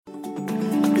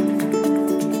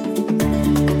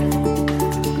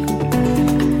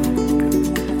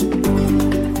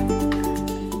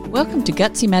Welcome to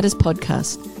Gutsy Matters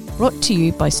podcast, brought to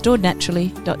you by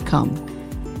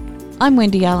storednaturally.com. I'm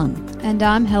Wendy Allen. And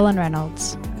I'm Helen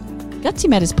Reynolds. Gutsy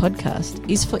Matters podcast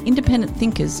is for independent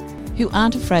thinkers who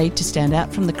aren't afraid to stand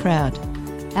out from the crowd.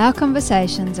 Our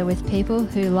conversations are with people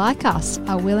who, like us,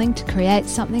 are willing to create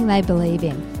something they believe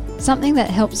in, something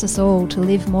that helps us all to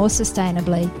live more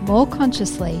sustainably, more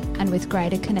consciously, and with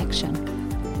greater connection.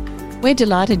 We're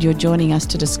delighted you're joining us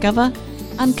to discover,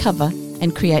 uncover,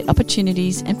 and create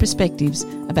opportunities and perspectives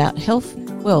about health,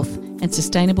 wealth, and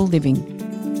sustainable living.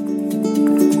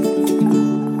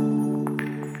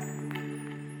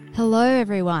 Hello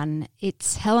everyone,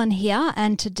 it's Helen here,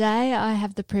 and today I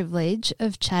have the privilege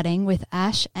of chatting with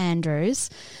Ash Andrews,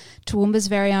 Toowoomba's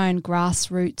very own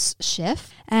grassroots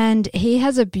chef, and he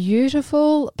has a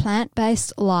beautiful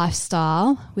plant-based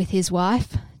lifestyle with his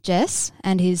wife Jess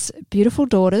and his beautiful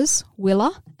daughters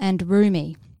Willa and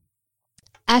Rumi.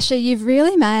 Asha, you've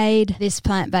really made this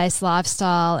plant-based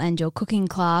lifestyle and your cooking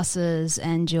classes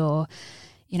and your,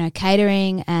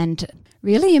 catering and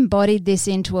really embodied this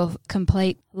into a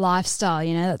complete lifestyle.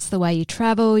 That's the way you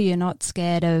travel. You're not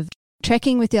scared of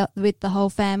trekking with the whole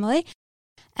family.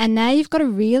 And now you've got a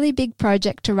really big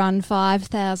project to run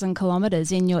 5,000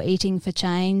 kilometres in your Eating for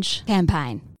Change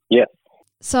campaign. Yes.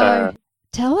 So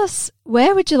tell us,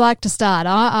 where would you like to start?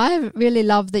 I really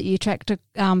love that you trekked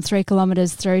 3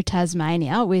 kilometres through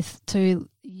Tasmania with 2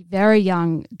 very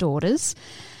young daughters.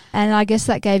 And I guess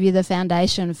that gave you the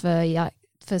foundation for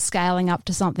scaling up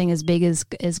to something as big as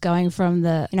going from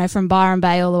from Byron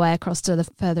Bay all the way across to the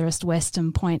furthest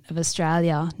western point of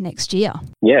Australia next year.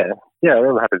 Yeah,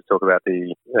 I'm happy to talk about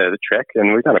the trek,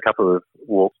 and we've done a couple of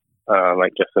walks,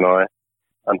 like Jess and I.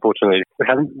 Unfortunately, we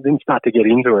didn't start to get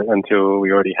into it until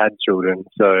we already had children,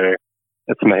 so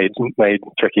it's made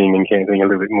trekking and camping a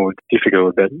little bit more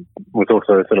difficult. But was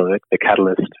also sort of the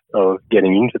catalyst of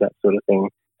getting into that sort of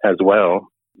thing as well.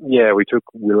 Yeah, we took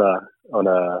Willa on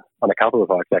a couple of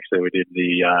hikes. Actually, we did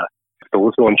the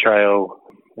Thornsdorn Trail.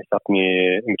 It's up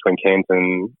in between Cairns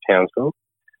and Townsville,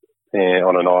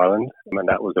 on an island, and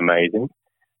that was amazing.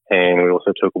 And we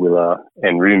also took Willa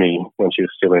and Rumi when she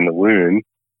was still in the womb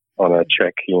on a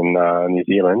trek in New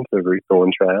Zealand, the Ruth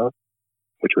Thorn Trail,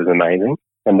 which was amazing.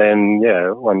 And then,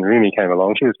 when Rumi came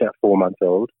along, she was about 4 months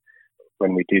old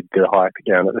when we did the hike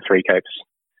down at the Three Capes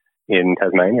in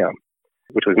Tasmania,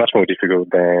 which was much more difficult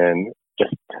than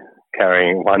just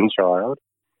carrying one child.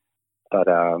 But,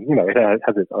 it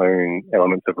has its own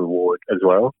elements of reward as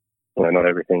well. Not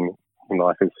everything in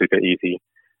life is super easy.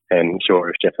 And sure,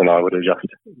 if Jess and I were to just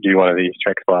do one of these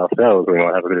treks by ourselves, we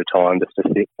might have a bit of time just to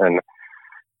sit and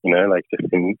just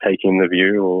take in the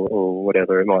view or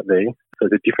whatever it might be. So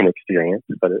it's a different experience,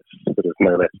 but it's sort of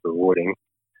no less rewarding,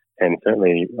 and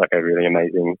certainly like a really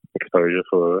amazing exposure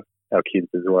for our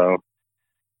kids as well,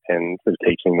 and sort of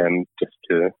teaching them just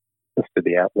to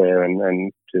be out there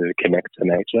and to connect to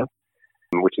nature,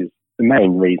 which is the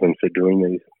main reason for doing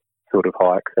these sort of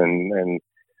hikes. And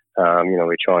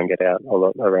we try and get out a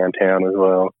lot around town as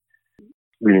well.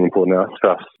 Really important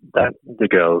for us that the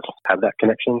girls have that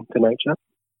connection to nature.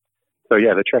 So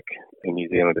the trek in New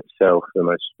Zealand itself, the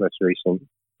most recent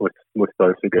with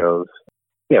both the girls,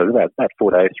 it was about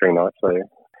 4 days, 3 nights. So,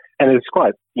 and it's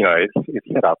quite, it's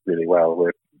set up really well.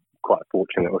 We're quite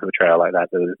fortunate with a trail like that.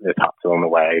 There's huts along the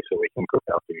way, so we can cook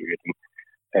our food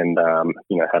and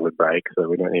have a break. So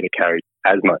we don't need to carry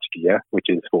as much gear, which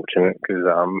is fortunate because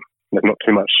there's not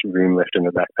too much room left in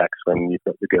the backpacks when you've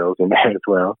got the girls in there as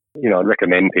well. I'd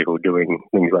recommend people doing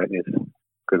things like this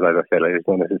because, as I said, it's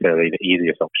not necessarily the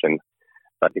easiest option,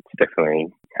 but it definitely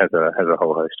has a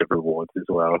whole host of rewards as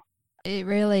well. It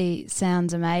really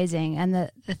sounds amazing. And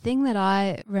the thing that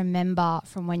I remember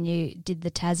from when you did the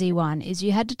Tassie one is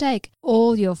you had to take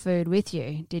all your food with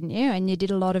you, didn't you? And you did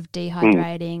a lot of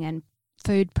dehydrating and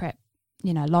food prep,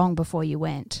 long before you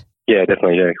went. Yeah,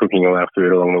 definitely. Yeah, cooking all our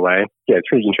food along the way. Yeah,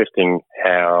 it's really interesting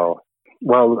how,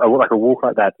 like a walk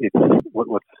like that, it's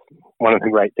what's one of the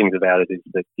great things about it is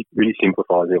that it really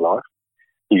simplifies your life.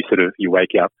 You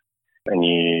wake up and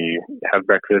you have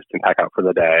breakfast and pack up for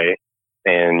the day,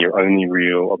 and your only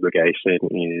real obligation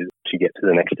is to get to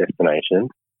the next destination,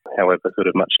 however sort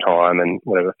of much time and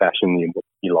whatever fashion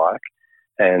you like.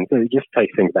 And so it just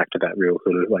takes things back to that real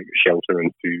sort of like shelter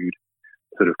and food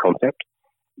sort of concept,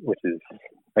 which is,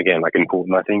 again, like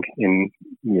important, I think, in,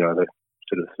 the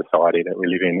sort of society that we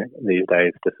live in these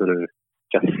days, to sort of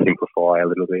just simplify a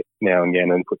little bit now and again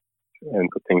and put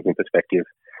things in perspective.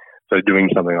 So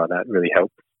doing something like that really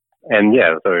helps. And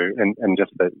and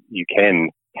just that you can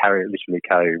literally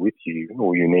carry with you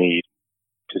all you need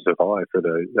to survive for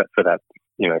that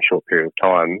short period of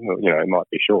time. It might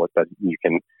be short, but you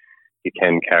can you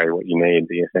can carry what you need,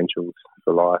 the essentials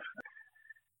for life.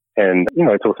 And,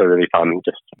 it's also really fun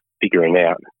just figuring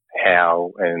out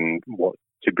how and what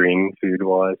to bring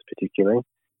food-wise particularly.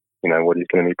 What is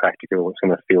going to be practical, what's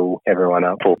going to fill everyone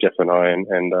up, for Jess and I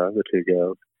and the two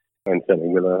girls, and certainly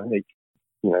Willa eat,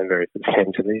 very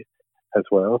substantially as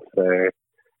well. So,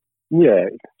 yeah,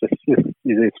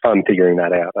 it's fun figuring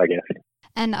that out, I guess.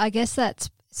 And I guess that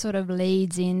sort of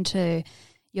leads into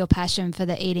your passion for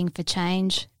the Eating for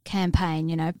Change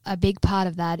campaign. A big part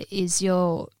of that is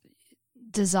your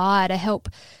desire to help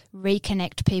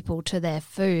reconnect people to their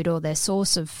food or their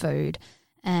source of food,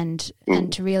 and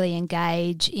to really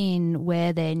engage in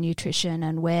where their nutrition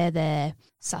and where their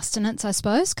sustenance, I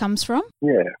suppose, comes from.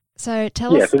 Yeah. So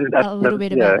tell us a little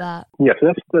bit about that. Yeah,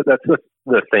 so that's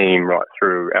the theme right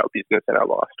through our business and our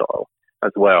lifestyle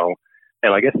as well.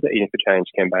 And I guess the Eating for Change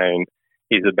campaign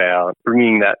is about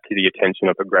bringing that to the attention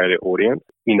of a greater audience.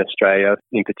 In Australia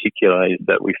in particular, is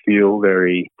that we feel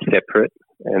very separate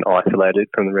and isolated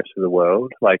from the rest of the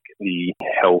world, like the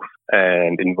health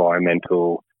and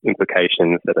environmental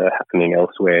implications that are happening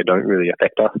elsewhere don't really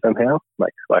affect us somehow,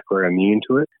 like we're immune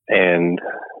to it. And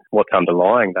what's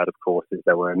underlying that, of course, is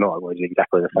that we're not. We're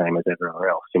exactly the same as everywhere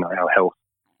else. Our health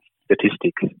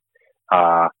statistics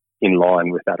are in line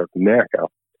with that of America.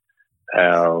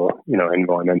 Our,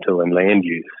 environmental and land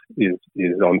use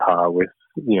is on par with,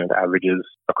 the averages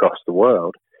across the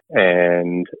world.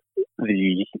 And so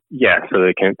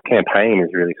the campaign is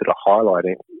really sort of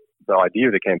highlighting, the idea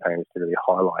of the campaign is to really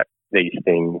highlight these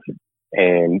things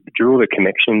and draw the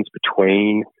connections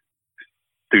between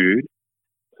food,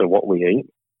 so what we eat,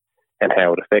 and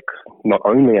how it affects not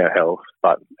only our health,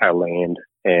 but our land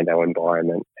and our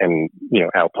environment and,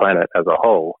 our planet as a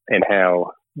whole, and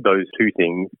how those two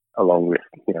things, along with,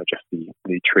 just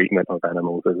the treatment of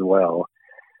animals as well,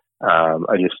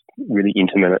 are just really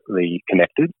intimately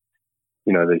connected.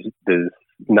 There's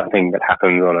nothing that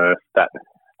happens on Earth that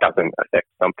doesn't affect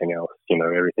something else.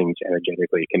 Everything's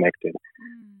energetically connected.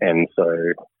 And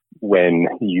so when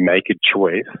you make a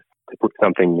choice to put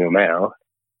something in your mouth,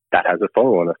 that has a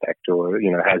follow-on effect or,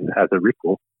 has a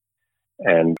ripple.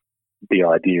 And the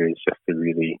idea is just to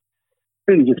really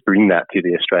just bring that to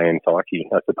the Australian psyche,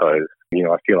 I suppose.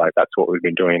 I feel like that's what we've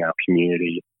been doing in our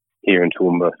community here in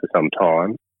Toowoomba for some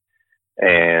time.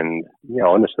 And,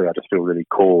 honestly, I just feel really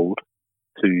called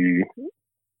to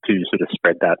sort of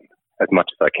spread that as much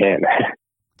as I can.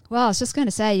 Well, I was just going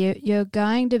to say, you're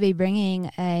going to be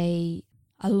bringing a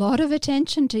lot of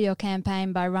attention to your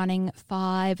campaign by running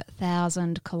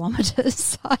 5,000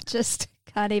 kilometres. I just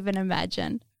can't even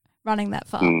imagine running that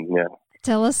far. Yeah.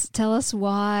 Tell us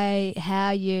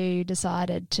how you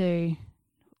decided to,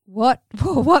 what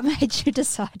made you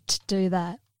decide to do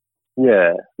that?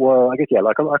 Yeah, well, I guess,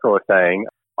 like I was saying,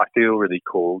 I feel really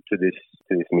called to this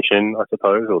mission, I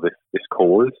suppose, or this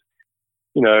cause.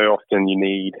 Often you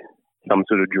need some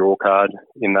sort of draw card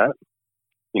in that,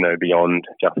 beyond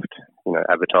just,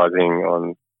 advertising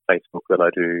on Facebook that I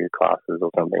do classes or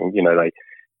something.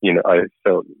 I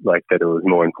felt like that it was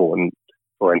more important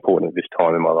at this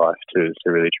time in my life to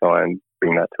really try and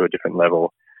bring that to a different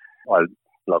level. I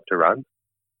love to run.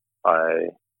 I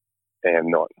am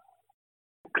not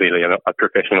clearly a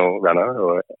professional runner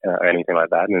or anything like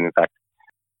that. And in fact,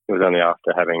 it was only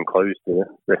after having closed the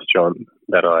restaurant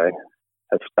that I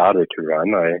had started to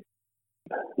run.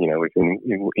 We've been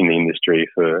in the industry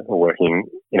working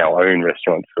in our own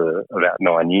restaurant for about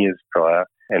 9 years prior.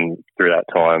 And through that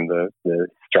time, the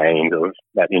strains of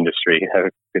that industry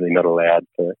have really not allowed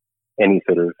for any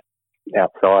sort of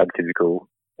outside physical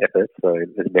effort. So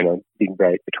there's been a big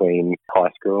break between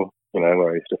high school,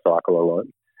 where I used to cycle a lot,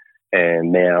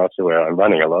 and now to where I'm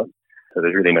running a lot. So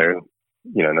there's really no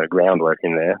groundwork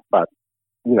in there. But,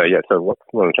 so what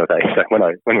I'm trying to say is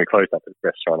that when we closed up the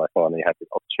restaurant, I finally had the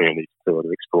opportunity to sort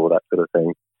of explore that sort of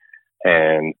thing.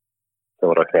 And so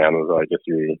what I found was I just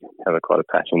really have quite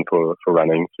a passion for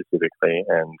running specifically.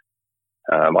 And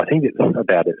I think it's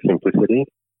about its simplicity.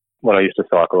 When I used to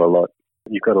cycle a lot,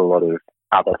 you've got a lot of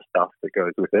other stuff that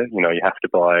goes with it. You have to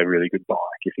buy a really good bike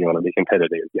if you want to be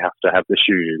competitive. You have to have the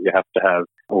shoes. You have to have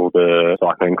all the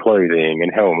cycling clothing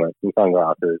and helmets and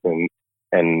sunglasses and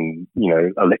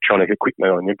electronic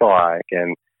equipment on your bike.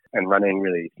 And running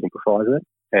really simplifies it.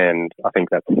 And I think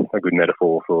that's a good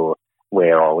metaphor for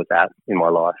where I was at in my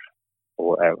life,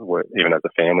 or even as a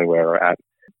family where we're at,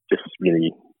 just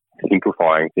really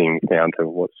simplifying things down to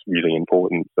what's really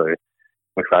important. So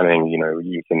with running,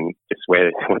 you can just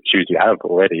wear what shoes you have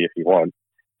already if you want,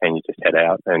 and you just head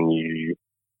out and you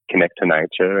connect to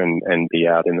nature and be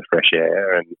out in the fresh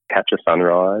air and catch a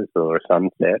sunrise or a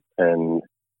sunset and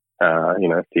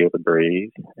feel the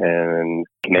breeze and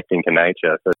connecting to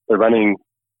nature. So the running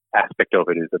aspect of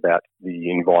it is about the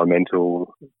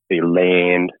environmental, the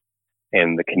land,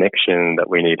 and the connection that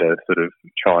we need to sort of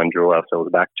try and draw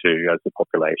ourselves back to as a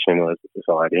population or as a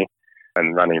society.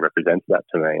 And running represents that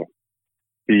to me.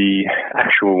 The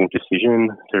actual decision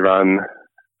to run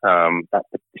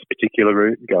this particular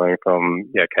route, going from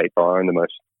Cape Byron, the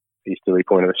most easterly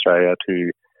point of Australia,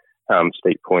 to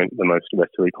Steep Point, the most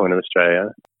westerly point of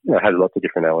Australia, has lots of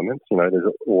different elements. There's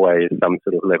always some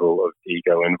sort of level of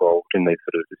ego involved in these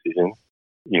sort of decisions.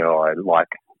 I like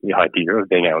the idea of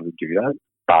being able to do that,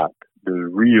 but the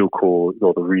real cause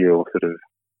or the real sort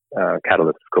of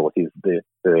catalyst, of course, is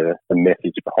the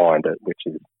message behind it, which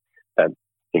is that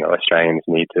Australians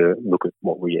need to look at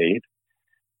what we eat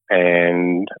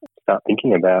and start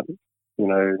thinking about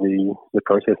the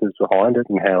processes behind it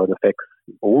and how it affects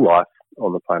all life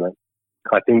on the planet.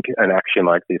 I think an action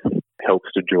like this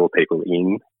helps to draw people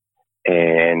in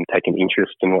and take an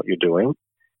interest in what you're doing,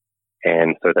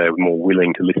 and so they're more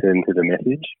willing to listen to the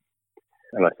message.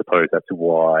 And I suppose that's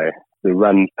why the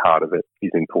run part of it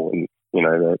is important.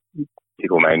 That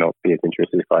people may not be as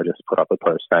interested if I just put up a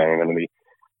post saying I'm going to be,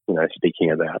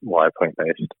 speaking about why a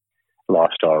plant-based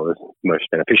lifestyle is most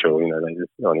beneficial. There's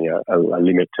only a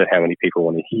limit to how many people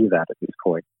want to hear that at this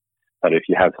point. But if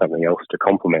you have something else to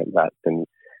complement that, then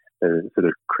it sort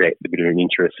of creates a bit of an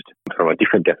interest from a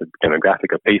different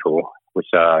demographic of people, which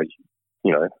are,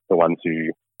 the ones who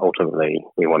ultimately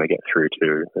we want to get through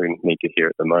to, who need to hear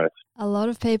it the most. A lot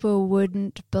of people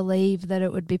wouldn't believe that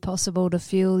it would be possible to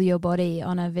fuel your body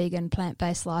on a vegan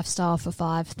plant-based lifestyle for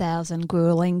 5,000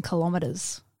 grueling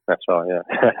kilometres. That's right,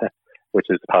 yeah. Which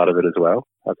is part of it as well,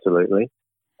 absolutely.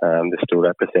 There's still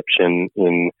that perception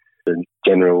in the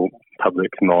general public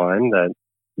mind that,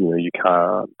 you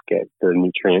can't get the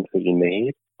nutrients that you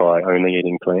need by only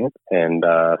eating plants. And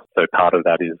so part of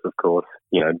that is, of course,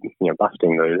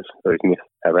 busting those myths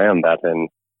around that. And,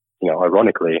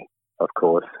 ironically, of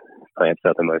course, plants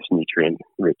are the most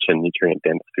nutrient-rich and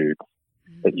nutrient-dense foods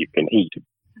that you can eat.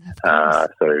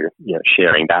 So,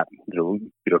 sharing that little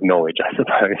bit of knowledge, I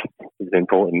suppose, is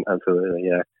important. Absolutely,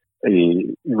 yeah.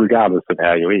 Regardless of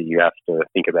how you eat, you have to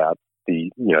think about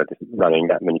running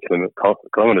that many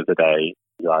kilometres a day.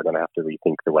 You are going to have to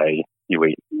rethink the way you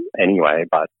eat anyway.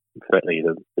 But certainly,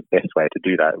 the best way to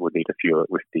do that would be to fuel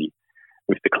it with the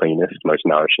cleanest, most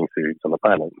nourishing foods on the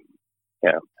planet.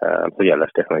 Yeah.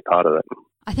 That's definitely part of it.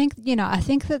 I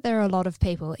think that there are a lot of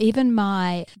people, even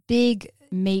my big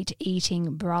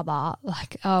meat-eating brother,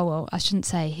 I shouldn't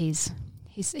say he's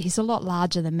a lot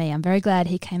larger than me. I'm very glad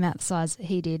he came out the size that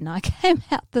he did and I came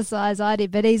out the size I did.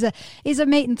 But he's a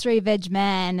meat and 3 veg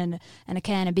man, and a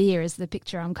can of beer is the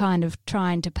picture I'm kind of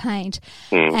trying to paint.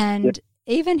 And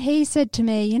even he said to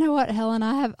me, "You know what, Helen,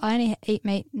 I only eat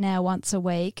meat now once a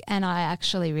week, and I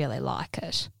actually really like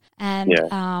it." And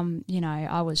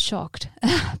I was shocked.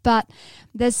 But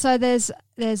there's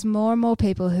more and more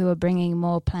people who are bringing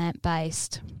more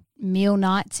plant-based meal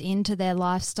nights into their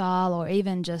lifestyle, or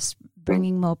even just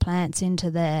bringing more plants into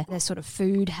their sort of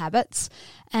food habits.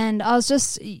 And I was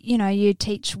just, you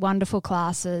teach wonderful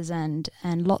classes and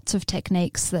lots of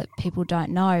techniques that people don't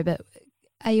know, but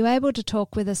are you able to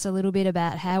talk with us a little bit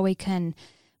about how we can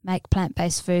make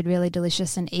plant-based food really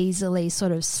delicious and easily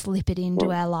sort of slip it into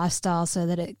our lifestyle so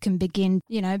that it can begin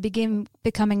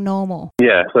becoming normal?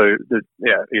 Yeah, so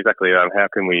exactly. How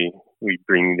can we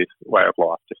bring this way of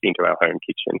life just into our home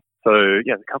kitchen? So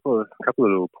a couple of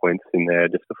little points in there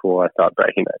just before I start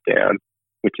breaking that down,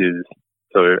 which is,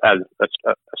 so as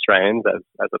Australians,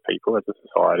 as a people, as a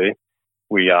society,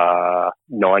 we are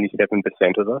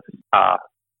 97% of us are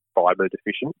fibre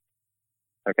deficient.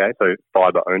 Okay, so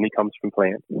fibre only comes from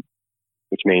plants,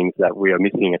 which means that we are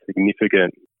missing a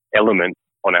significant element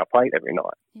on our plate every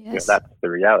night. Yes. That's the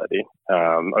reality.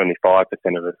 Only 5%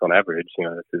 of us on average,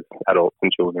 this is adults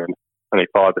and children, only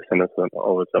 5% of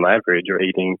us on average are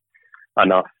eating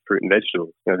enough fruit and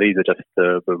vegetables. These are just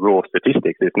the raw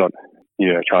statistics. It's not,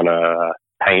 trying to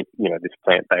paint, this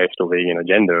plant-based or vegan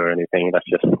agenda or anything. That's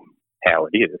just how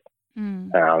it is.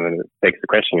 And it begs the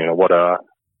question, what are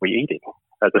we eating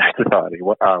as a society?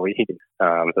 What are we eating?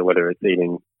 So whether it's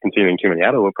consuming too many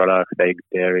animal products, eggs,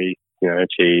 dairy,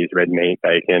 cheese, red meat,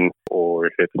 bacon, or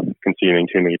if it's consuming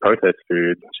too many processed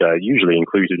foods, which are usually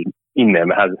included in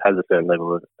them, has a certain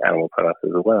level of animal products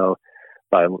as well.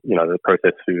 But, the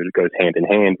processed food goes hand in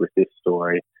hand with this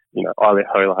story.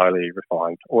 Highly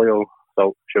refined oil,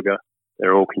 salt, sugar,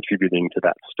 they're all contributing to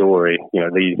that story.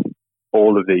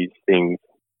 All of these things,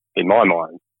 in my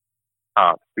mind,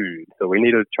 aren't food. So we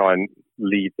need to try and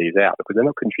leave these out because they're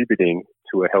not contributing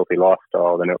to a healthy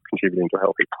lifestyle, they're not contributing to a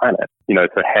healthy planet.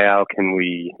 So how can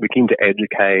we begin to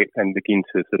educate and begin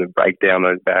to sort of break down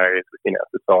those barriers within our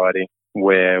society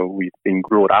where we've been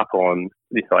brought up on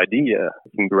this idea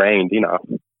ingrained in us,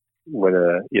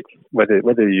 whether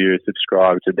you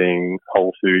subscribe to being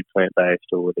whole food, plant-based,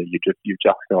 or whether you've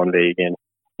just gone vegan.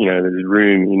 There's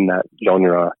room in that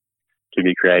genre to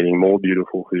be creating more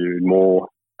beautiful food, more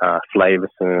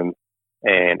flavoursome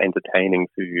and entertaining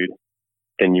food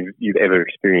than you've ever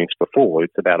experienced before.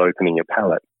 It's about opening your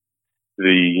palate.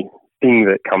 The thing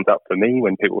that comes up for me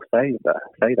when people say that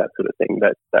sort of thing,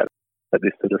 that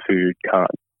this sort of food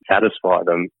can't satisfy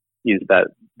them, is that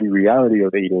the reality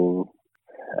of eating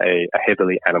a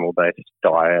heavily animal-based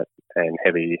diet and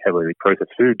heavily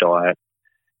processed food diet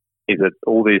is that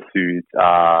all these foods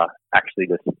are actually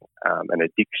just an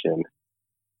addiction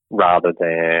rather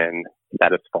than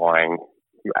satisfying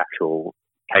your actual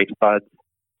taste buds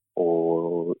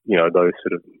or, those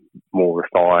sort of more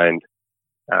refined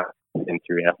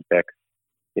sensory aspects.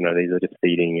 These are just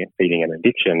feeding an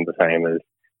addiction, the same as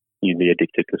you'd be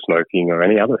addicted to smoking or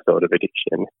any other sort of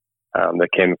addiction. The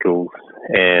chemicals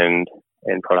and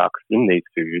products in these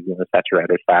foods,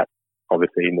 saturated fat,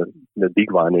 obviously the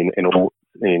big one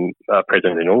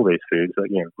present in all these foods,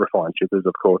 refined sugars,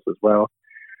 of course, as well.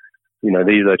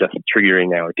 These are just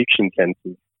triggering our addiction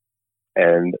senses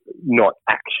and not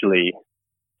actually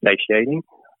satiating.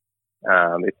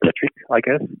 It's a trick, I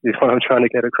guess, is what I'm trying to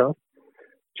get across.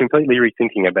 Completely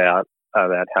rethinking about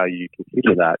how you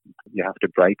consider that. You have to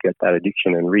break at that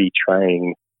addiction and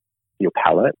retrain your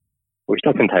palate, which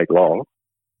doesn't take long,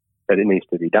 but it needs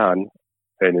to be done.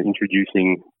 And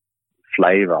introducing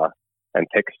flavour and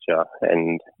texture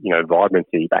and,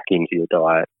 vibrancy back into your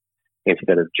diet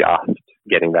instead of just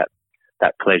getting that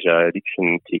pleasure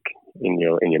addiction tick in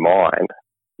your mind.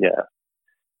 Yeah.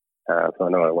 So I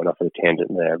know I went off on a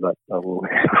tangent there, but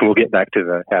we'll get back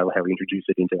to how we introduce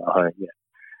it into our home.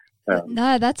 Yeah.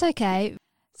 No, that's okay.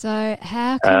 So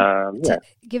how can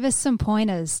give us some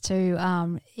pointers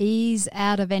to ease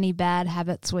out of any bad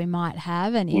habits we might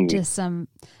have and into some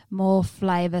more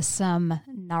flavoursome,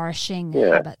 nourishing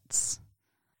habits?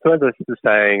 So as I was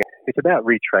saying, it's about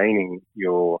retraining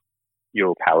your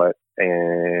palate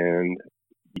and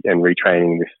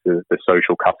retraining the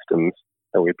social customs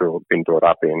that we've been brought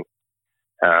up in.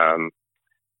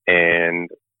 And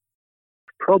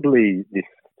probably this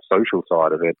social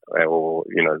side of it, or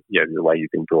the way you've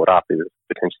been brought up, is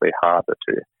potentially harder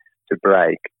to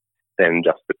break than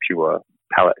just the pure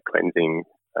palate cleansing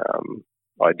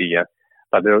idea.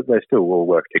 But they still will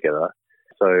work together.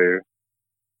 So,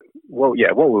 what we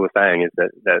were saying is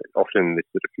that often this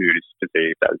sort of food is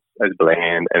perceived as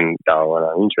bland and dull and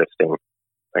uninteresting.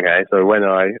 Okay, so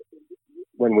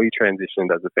when we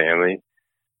transitioned as a family,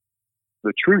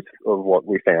 the truth of what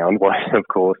we found was, of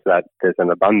course, that there's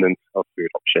an abundance of food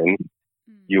options.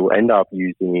 You'll end up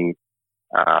using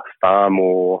far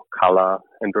more colour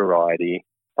and variety,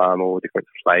 far more different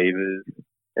flavours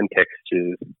and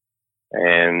textures,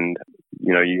 and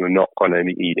you're not going to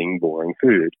be eating boring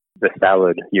food. The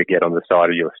salad you get on the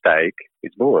side of your steak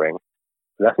is boring.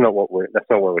 That's not what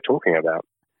we're talking about.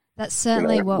 That's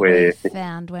certainly what we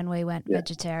found when we went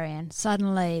vegetarian.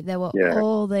 Suddenly there were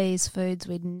all these foods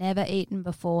we'd never eaten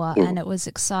before, and it was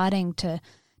exciting to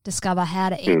discover how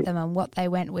to eat them and what they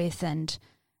went with and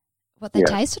what they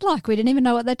tasted like. We didn't even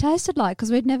know what they tasted like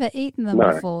because we'd never eaten them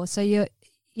before. So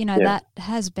that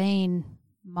has been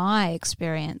my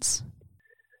experience.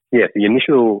 Yeah, the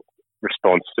initial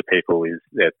response to people is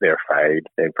that they're afraid.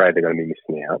 They're afraid they're going to be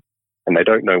missing out, and they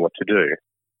don't know what to do.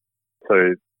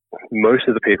 So most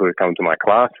of the people who come to my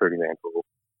class, for example,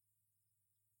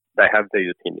 they have these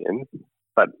opinions,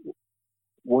 but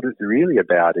what it's really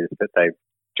about is that they've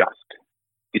just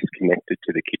disconnected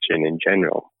to the kitchen in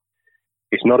general.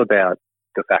 It's not about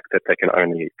the fact that they can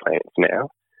only eat plants now.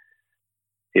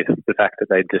 It's the fact that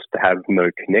they just have no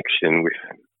connection with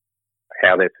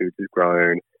how their food is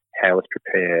grown, how it's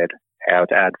prepared, how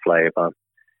to add flavour.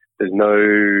 There's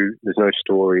no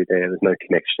story there. There's no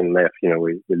connection left.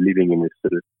 We're living in this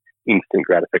sort of instant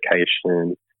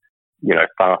gratification,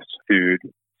 fast food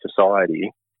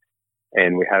society,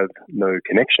 and we have no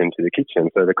connection to the kitchen.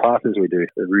 So the classes we do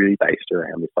are really based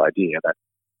around this idea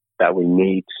that we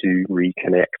need to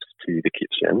reconnect to the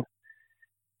kitchen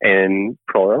and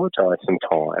prioritise some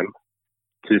time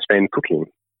to spend cooking.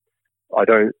 I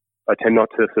tend not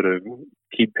to sort of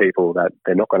kid people that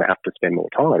they're not going to have to spend more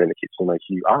time in the kitchen. Like,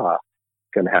 you are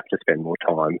going to have to spend more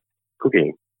time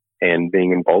cooking and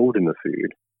being involved in the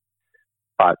food.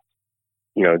 But,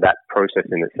 that process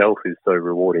in itself is so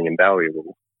rewarding and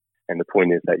valuable. And the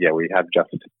point is that, we have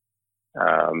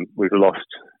we've lost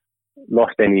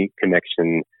lost any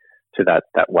connection to that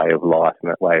way of life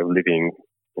and that way of living.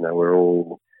 You know, we're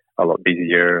all a lot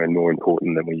busier and more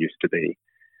important than we used to be.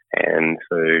 And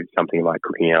so something like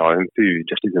cooking our own food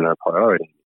just isn't a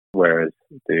priority. Whereas,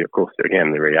 of course,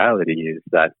 again, the reality is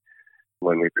that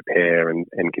when we prepare and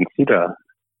consider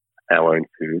our own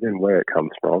food and where it comes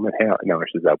from and how it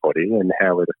nourishes our body and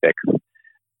how it affects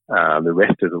the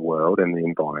rest of the world and the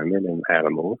environment and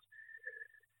animals,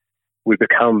 we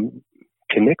become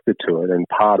connected to it and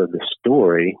part of the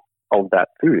story of that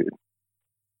food.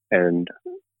 And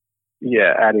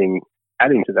adding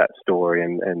to that story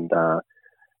and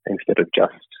instead of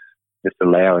just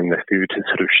allowing the food to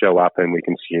sort of show up and we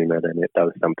consume it and it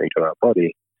does something to our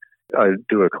body. I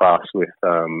do a class with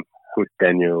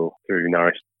Daniel through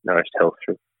Nourished Health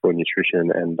for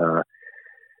Nutrition, and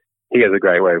he has a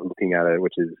great way of looking at it,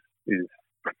 which is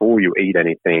before you eat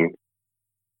anything,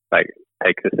 like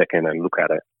take a second and look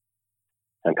at it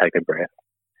and take a breath,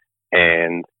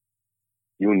 and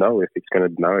you'll know if it's going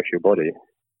to nourish your body.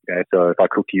 Okay, so if I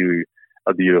cook you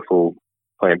a beautiful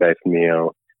plant-based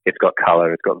meal, it's got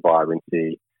colour, it's got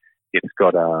vibrancy, it's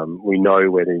got, we know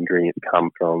where the ingredients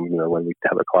come from. You know, when we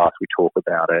have a class, we talk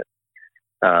about it,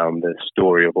 the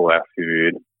story of all our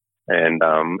food and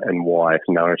why it's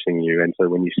nourishing you. And so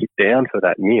when you sit down for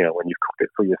that meal, when you've cooked it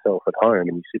for yourself at home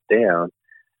and you sit down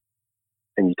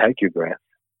and you take your breath,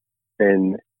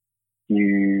 then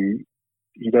you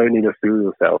don't need to fool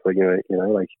yourself. Like,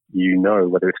 you know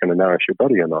whether it's going to nourish your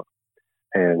body or not.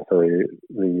 And so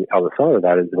the other side of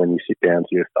that is when you sit down to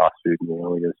your fast food meal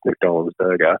or your McDonald's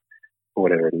burger or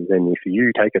whatever it is, and if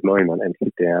you take a moment and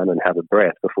sit down and have a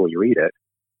breath before you eat it,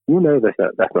 you know that's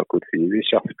not good for you. It's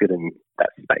just filling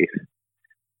that space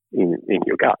in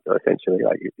your gut, essentially,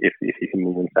 like if you can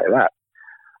even say that.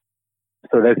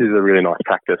 So this is a really nice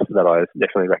practice that I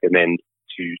definitely recommend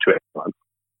to everyone,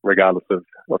 regardless of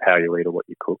how you eat or what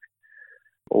you cook.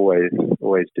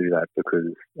 Always do that,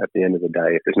 because at the end of the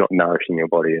day, if it's not nourishing your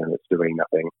body, then it's doing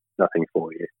nothing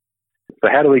for you. So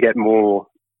how do we get more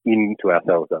into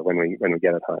ourselves though when we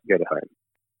get at home?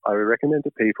 I would recommend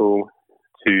to people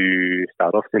to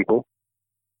start off simple.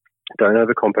 Don't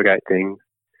overcomplicate things.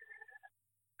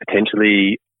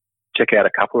 Potentially check out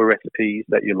a couple of recipes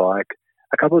that you like,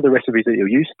 a couple of the recipes that you're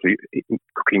used to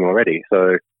cooking already.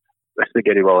 So a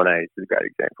spaghetti bolognese is a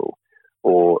great example,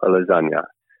 or a lasagna.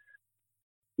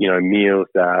 Meals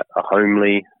that are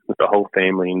homely, that the whole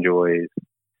family enjoys,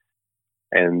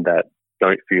 and that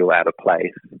don't feel out of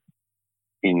place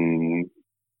in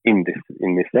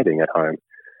this setting at home.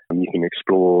 You can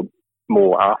explore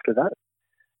more after that,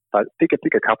 but pick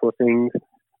a couple of things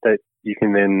that you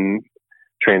can then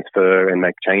transfer and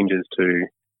make changes to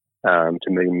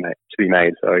be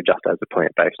made. So just as a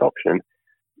plant-based option,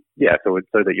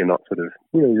 so that you're not sort of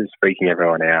just freaking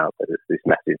everyone out that it's this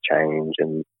massive change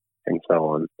and so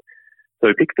on.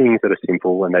 So pick things that are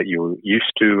simple and that you're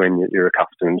used to and you're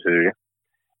accustomed to,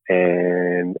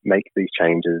 and make these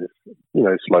changes,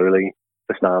 slowly.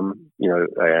 For some,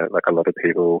 like a lot of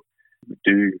people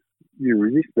do, you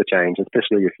resist the change,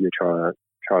 especially if you're trying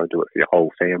to do it for your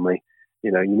whole family.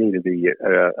 You need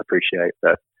to appreciate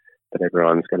that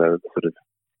everyone's going to sort of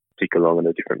tick along at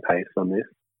a different pace on this.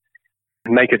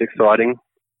 Make it exciting.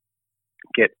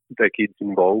 Get the kids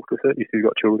involved with it if you've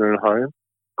got children at home.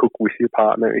 Cook with your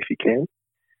partner if you can.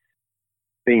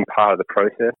 Being part of the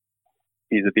process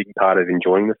is a big part of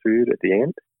enjoying the food at the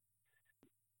end.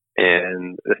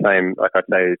 And the same, like I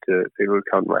say to people who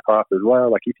come to my class as well,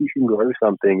 like if you can grow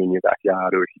something in your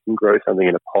backyard, or if you can grow something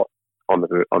in a pot on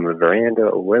the veranda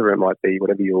or wherever it might be,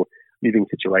 whatever your living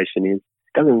situation is,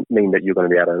 doesn't mean that you're going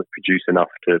to be able to produce enough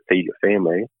to feed your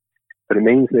family, but it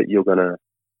means that you're going to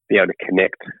be able to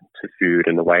connect to food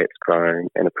and the way it's grown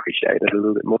and appreciate it a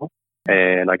little bit more.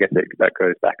 And I guess that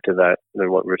goes back to that,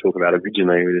 what we were talking about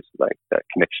originally, was like that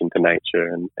connection to nature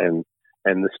and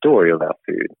the story of our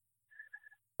food.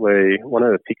 We want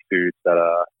to pick foods that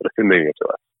are familiar to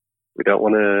us. We don't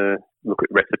want to look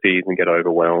at recipes and get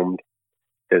overwhelmed.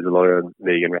 There's a lot of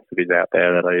vegan recipes out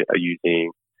there that are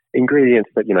using ingredients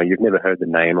that, you've never heard the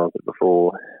name of it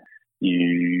before.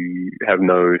 You have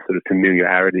no sort of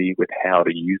familiarity with how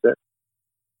to use it,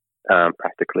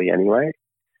 practically anyway.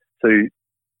 So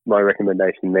my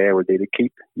recommendation there would be to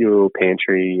keep your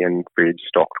pantry and fridge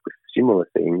stocked with similar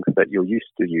things that you're used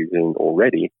to using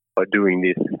already. By doing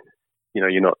this,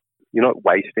 you're not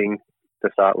wasting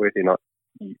to start with. You're not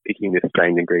picking this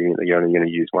strange ingredient that you're only going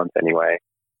to use once anyway.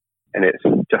 And it's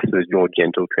just a more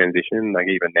gentle transition. Like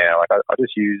even now, I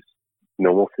just use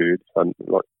normal foods. I'm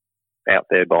not out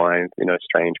there buying,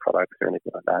 strange products or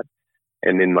anything like that.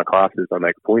 And in my classes, I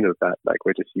make a point of that. Like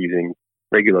we're just using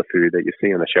regular food that you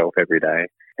see on the shelf every day.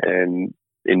 And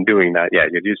in doing that, yeah,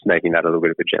 you're just making that a little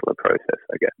bit of a gentler process,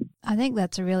 I guess. I think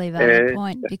that's a really valid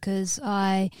point, because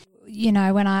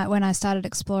when I started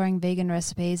exploring vegan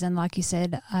recipes, and like you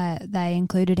said, they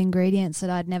included ingredients that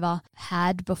I'd never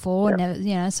had before.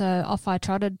 So off I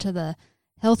trotted to the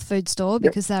health food store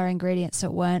because there were ingredients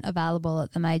that weren't available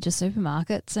at the major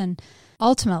supermarkets, and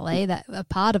ultimately that a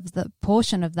part of the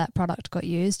portion of that product got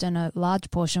used and a large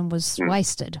portion was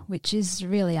wasted, which is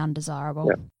really undesirable.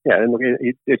 And look,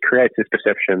 it creates this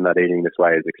perception that eating this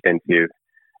way is expensive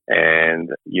and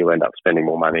you end up spending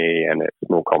more money and it's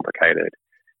more complicated,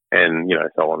 and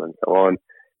so on and so on.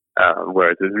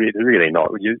 Whereas it's really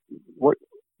not.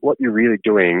 What you're really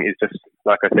doing is just,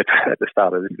 like I said at the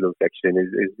start of this little section, is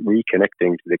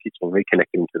reconnecting to the kitchen,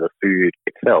 reconnecting to the food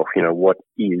itself. What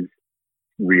is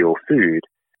real food?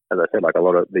 As I said, like a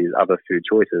lot of these other food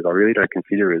choices, I really don't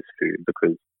consider as food,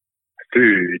 because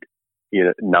food,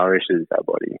 nourishes our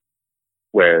body.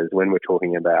 Whereas when we're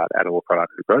talking about animal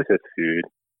products or processed food,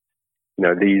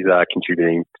 these are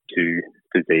contributing to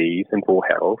disease and poor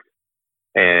health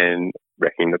and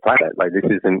wrecking the planet. Like, this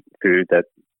isn't food that's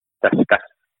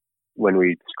when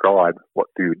we describe what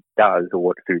food does or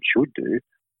what food should do,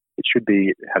 it should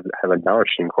be have a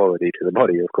nourishing quality to the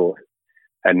body, of course,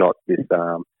 and not this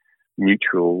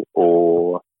neutral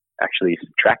or actually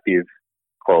subtractive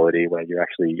quality where you're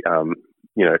actually,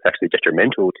 it's actually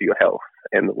detrimental to your health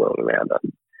and the world around us.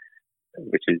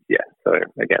 Which is, so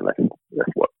again, that's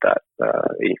what that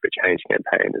Eating for Change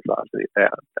campaign is largely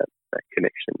about, that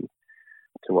connection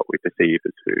to what we perceive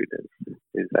as food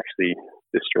is actually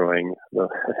destroying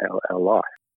our life.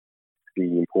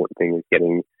 The important thing is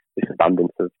getting this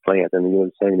abundance of plants, and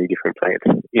there's so many different plants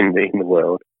in the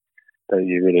world that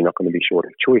you're really not going to be short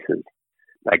of choices.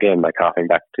 Again, like harping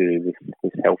back to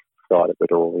this health side of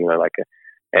it all,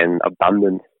 an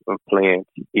abundance of plants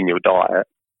in your diet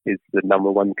is the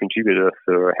number one contributor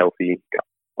for a healthy gut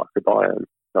microbiome.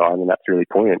 So I mean, that's really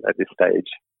poignant at this stage.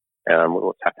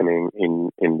 What's happening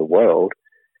in the world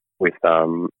with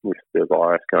the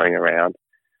virus going around.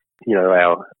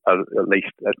 Our at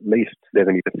least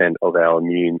 70% of our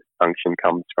immune function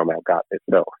comes from our gut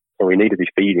itself. So we need to be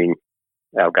feeding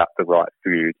our gut the right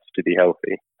foods to be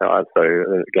healthy. So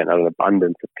again, an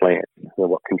abundance of plants are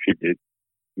what contribute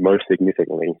most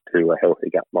significantly to a healthy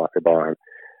gut microbiome.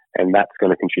 And that's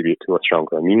going to contribute to a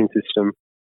stronger immune system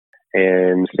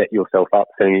and setting yourself up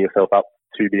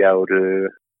to be able to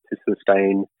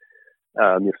sustain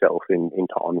yourself in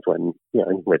times when,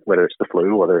 whether it's the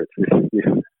flu, whether it's this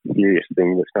serious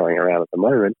thing that's going around at the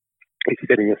moment, it's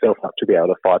setting yourself up to be able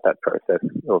to fight that process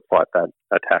or fight that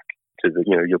attack to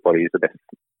your body's the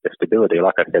best ability.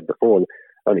 Like I said before,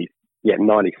 only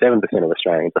 97% of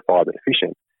Australians are fibre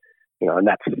deficient, and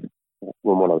that's,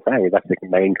 well, what I'm saying is that's the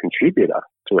main contributor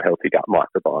to a healthy gut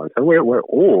microbiome. So we're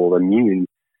all immune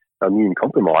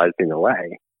compromised in a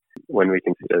way when we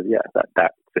consider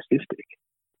that statistic.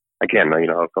 Again,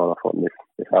 I've gone off on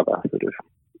this other sort of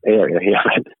area here.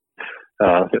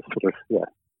 That's sort of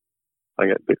I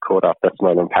get a bit caught up. That's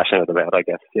what I'm passionate about, I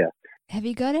guess. Yeah. Have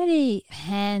you got any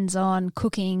hands-on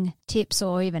cooking tips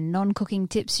or even non-cooking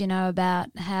tips, about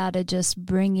how to just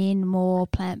bring in more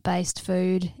plant-based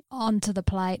food onto the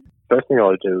plate? First thing I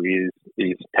would do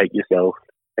is take yourself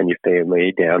and your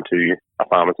family down to a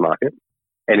farmer's market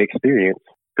and experience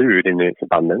food in its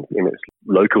abundance, in its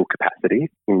local capacity,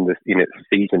 in its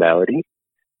seasonality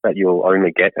that you'll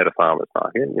only get at a farmer's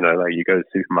market. Like you go to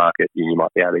the supermarket and you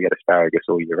might be able to get asparagus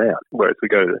all year round. Whereas we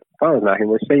go to the farmer's market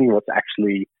and we're seeing what's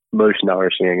actually most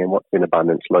nourishing and what's in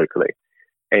abundance locally.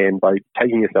 And by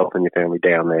taking yourself and your family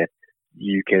down there,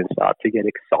 you can start to get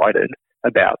excited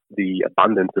about the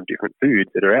abundance of different foods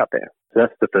that are out there. So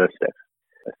that's the first step.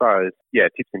 As far as,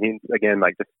 tips and hints, again,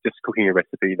 like just cooking a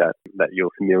recipe that you're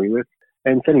familiar with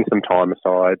and setting some time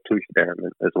aside to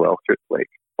experiment as well through the week.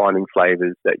 Finding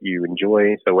flavours that you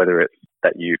enjoy. So whether it's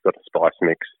that you've got a spice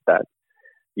mix that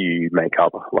you make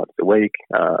up once a week.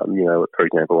 For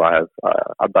example, I have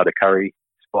a butter curry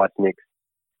spice mix.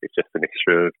 It's just a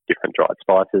mixture of different dried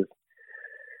spices.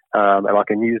 And I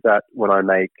can use that when I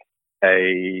make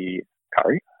a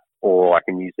curry, or I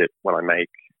can use it when I make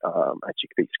a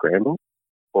chickpea scramble,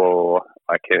 or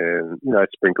I can,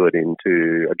 sprinkle it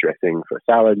into a dressing for a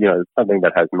salad, something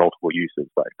that has multiple uses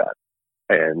like that.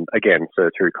 And again, so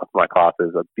through my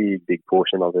classes, a big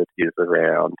portion of it is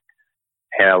around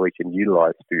how we can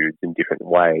utilize foods in different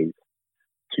ways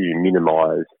to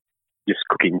minimize just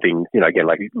cooking things, again,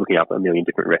 like looking up a million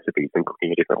different recipes and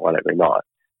cooking a different one every night.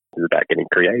 It's about getting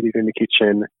creative in the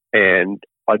kitchen and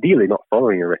ideally not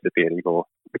following a recipe anymore,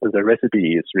 because a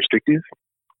recipe is restrictive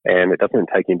And it doesn't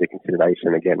take into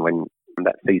consideration, again, when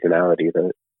that seasonality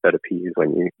that appears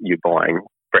when you're buying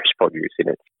fresh produce in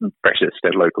its freshest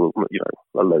and local,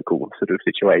 a local sort of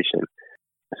situation.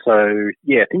 So,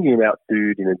 yeah, thinking about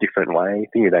food in a different way,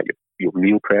 thinking about your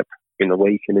meal prep in the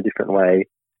week in a different way,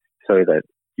 so that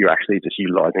you're actually just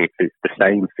utilising the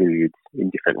same foods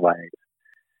in different ways.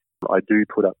 I do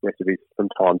put up recipes from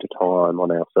time to time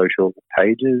on our social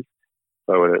pages,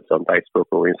 so whether it's on Facebook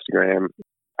or Instagram,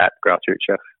 at Grassroots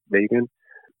Chef Vegan.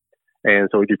 And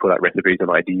so we do put out recipes and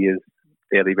ideas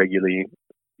fairly regularly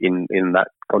in that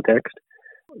context.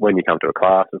 When you come to a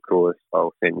class, of course,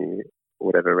 I'll send you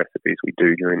whatever recipes we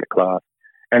do during the class.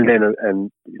 And then,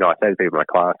 I say to people in my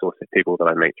class or to people that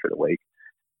I meet through the week,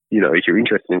 if you're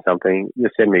interested in something,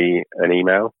 just send me an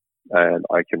email and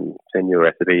I can send you a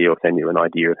recipe or send you an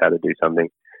idea of how to do something.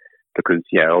 Because,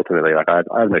 ultimately, I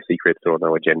have no secrets or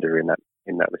no agenda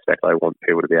in that respect. I want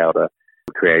people to be able to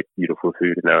create beautiful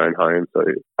food in their own home. So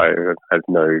I have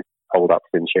no hold-ups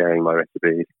in sharing my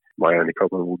recipes. My only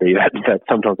problem will be that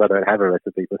sometimes I don't have a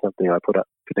recipe for something I put up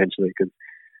potentially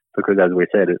because as we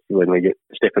said, it's when we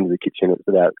step into the kitchen, it's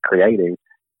about creating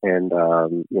and,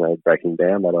 breaking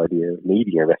down that idea of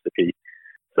needing a recipe.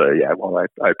 So, while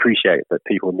I appreciate that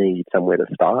people need somewhere to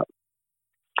start,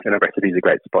 and a recipe is a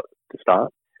great spot to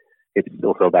start, it's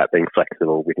also about being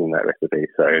flexible within that recipe.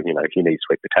 So, if you need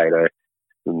sweet potato,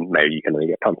 maybe you can only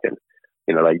get pumpkin.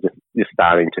 Just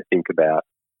starting to think about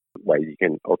ways you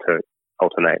can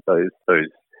alternate those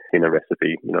in a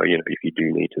recipe. If you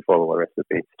do need to follow a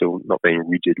recipe, still not being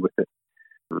rigid with it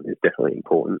is definitely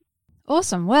important.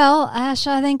 Awesome. Well, Ash,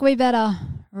 I think we better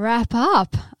wrap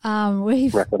up.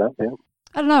 Wrap it up, yeah.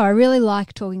 I don't know, I really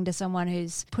like talking to someone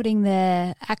who's putting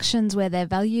their actions where their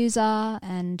values are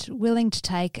and willing to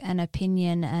take an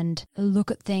opinion and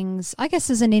look at things, I guess,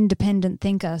 as an independent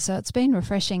thinker. So it's been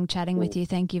refreshing chatting with you.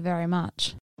 Thank you very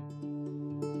much.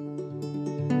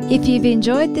 If you've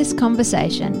enjoyed this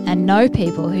conversation and know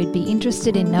people who'd be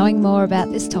interested in knowing more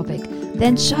about this topic,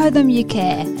 then show them you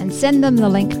care and send them the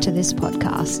link to this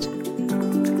podcast.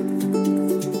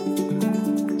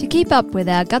 To keep up with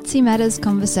our Gutsy Matters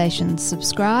conversations,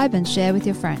 subscribe and share with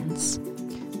your friends.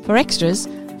 For extras,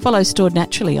 follow Stored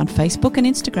Naturally on Facebook and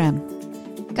Instagram.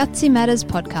 Gutsy Matters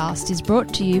podcast is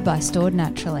brought to you by Stored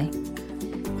Naturally.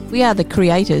 We are the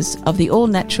creators of the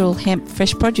all-natural hemp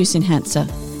fresh produce enhancer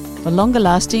for longer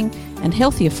lasting and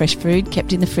healthier fresh food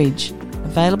kept in the fridge.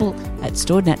 Available at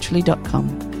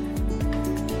storednaturally.com.